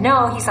he said,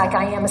 no. He's like,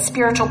 I am a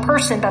spiritual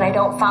person, but I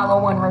don't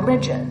follow one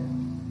religion.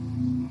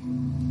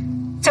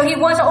 So he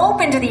was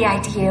open to the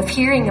idea of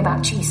hearing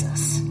about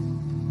Jesus.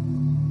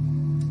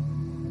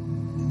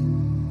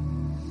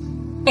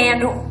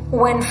 And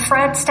when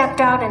Fred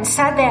stepped out and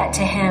said that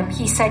to him,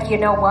 he said, you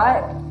know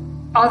what?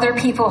 Other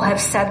people have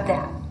said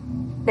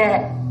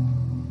that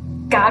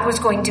God was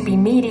going to be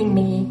meeting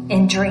me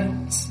in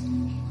dreams.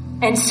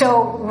 And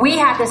so we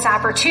had this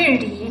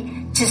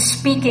opportunity to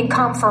speak in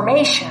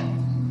confirmation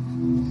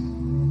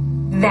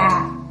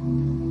that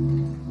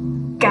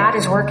God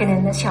is working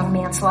in this young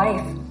man's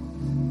life.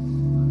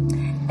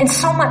 And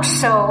so much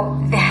so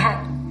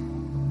that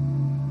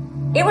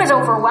it was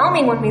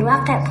overwhelming when we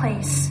left that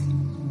place.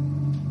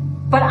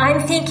 But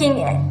I'm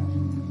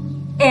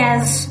thinking,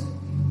 as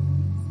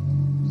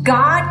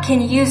God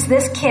can use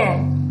this kid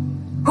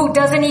who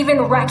doesn't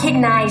even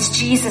recognize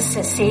Jesus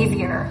as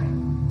Savior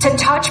to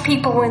touch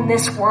people in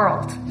this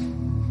world,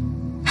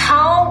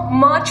 how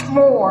much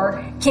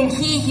more can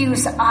he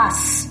use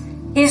us,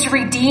 his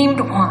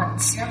redeemed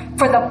ones,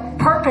 for the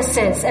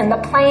purposes and the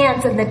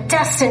plans and the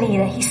destiny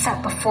that he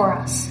set before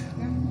us?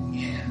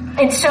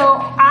 And so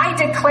I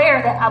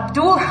declare that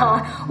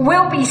Abdullah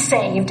will be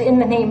saved in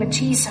the name of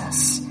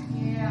Jesus,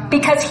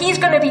 because he's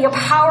going to be a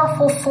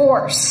powerful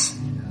force.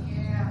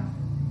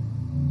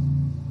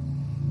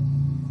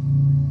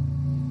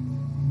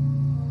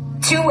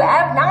 To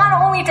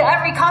not only to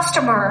every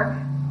customer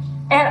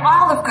at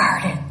Olive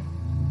Garden,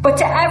 but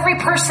to every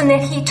person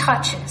that he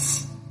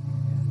touches,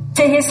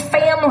 to his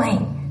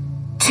family,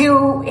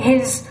 to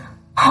his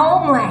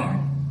homeland.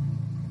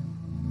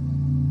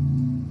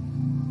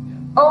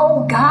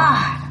 Oh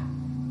God.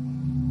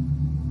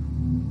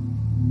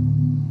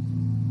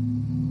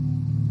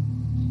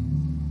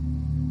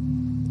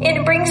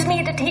 It brings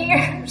me to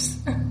tears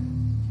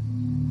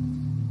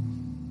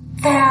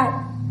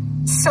that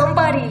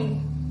somebody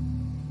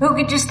who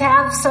could just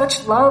have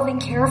such love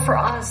and care for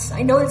us.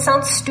 I know it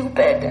sounds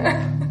stupid.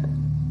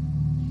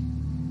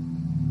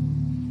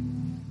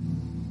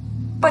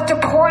 But to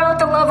pour out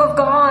the love of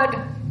God,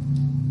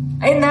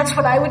 and that's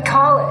what I would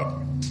call it.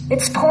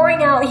 It's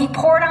pouring out. He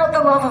poured out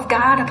the love of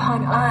God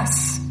upon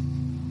us.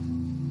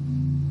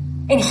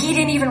 And he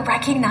didn't even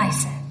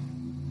recognize it.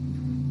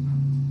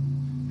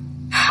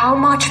 How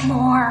much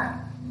more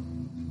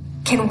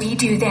can we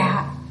do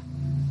that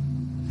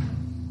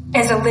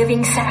as a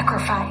living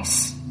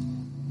sacrifice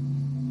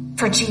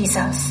for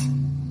Jesus?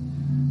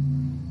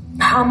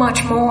 How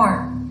much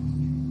more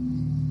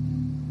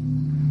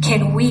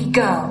can we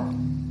go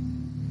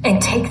and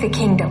take the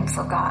kingdom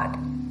for God?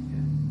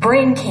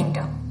 Bring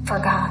kingdom for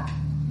God.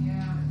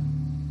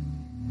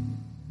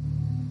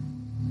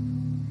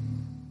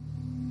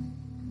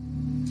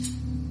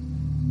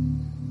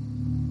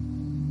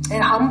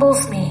 It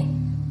humbles me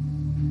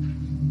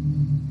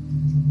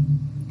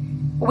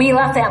we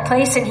left that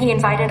place and he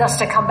invited us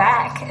to come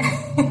back.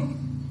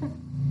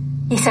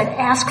 He said,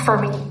 ask for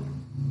me.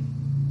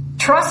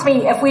 Trust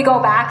me, if we go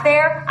back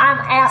there, I'm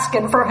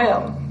asking for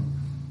him.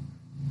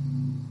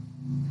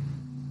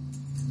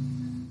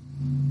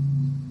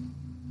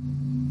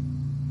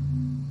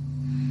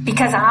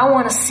 Because I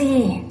want to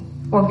see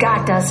what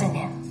God does in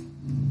him.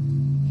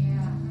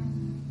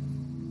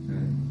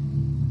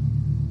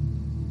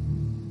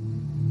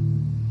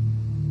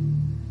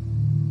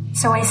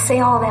 So I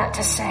say all that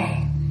to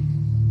say,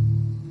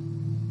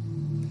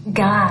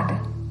 God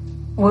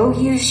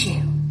will use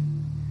you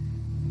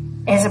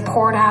as a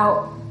poured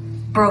out,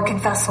 broken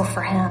vessel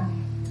for him.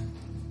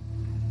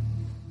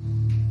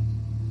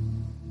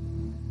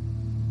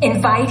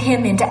 Invite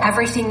him into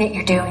everything that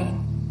you're doing.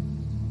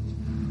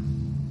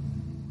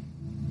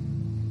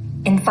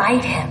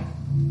 Invite him.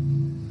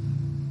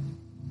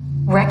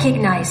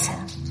 Recognize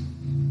him.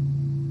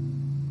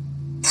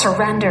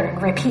 Surrender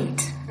and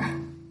repeat.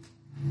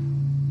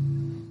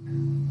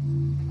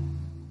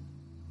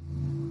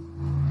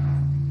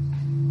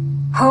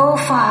 Oh,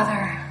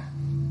 Father,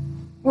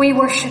 we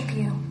worship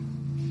you.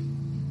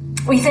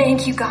 We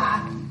thank you,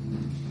 God,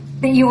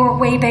 that you are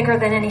way bigger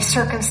than any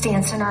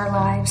circumstance in our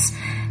lives.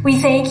 We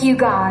thank you,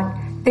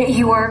 God, that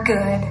you are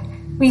good.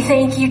 We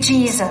thank you,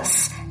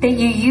 Jesus, that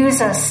you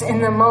use us in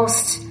the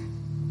most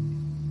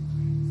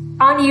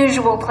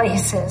unusual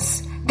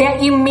places,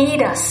 that you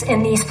meet us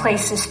in these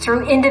places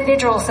through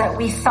individuals that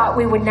we thought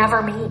we would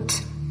never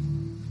meet.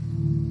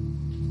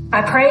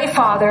 I pray,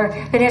 Father,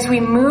 that as we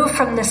move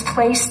from this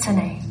place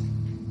tonight,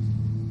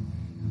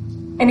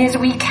 and as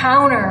we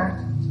counter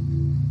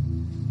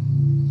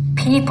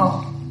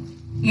people,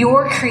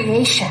 your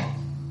creation,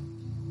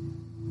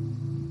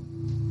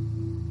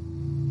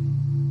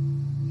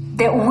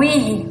 that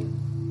we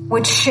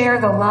would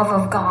share the love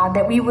of God,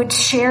 that we would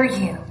share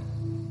you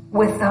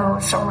with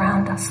those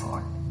around us,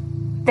 Lord.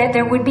 That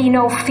there would be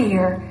no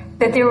fear,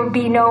 that there would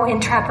be no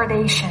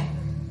intrepidation,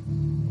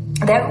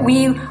 that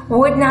we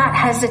would not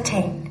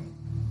hesitate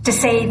to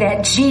say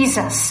that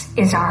Jesus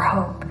is our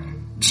hope.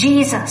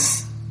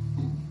 Jesus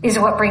is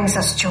what brings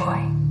us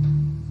joy.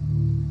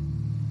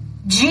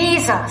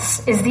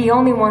 Jesus is the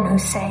only one who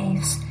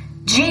saves.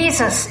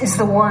 Jesus is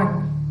the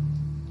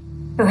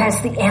one who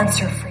has the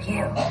answer for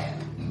you.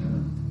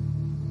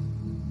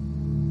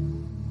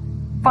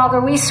 Father,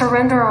 we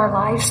surrender our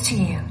lives to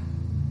you,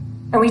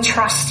 and we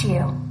trust you,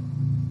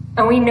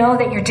 and we know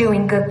that you're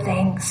doing good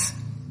things.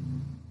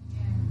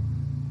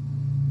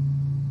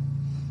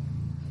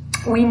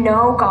 We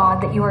know,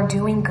 God, that you are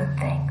doing good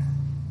things.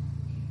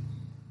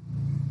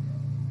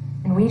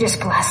 And we just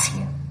bless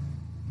you.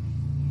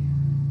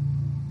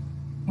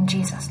 In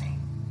Jesus' name.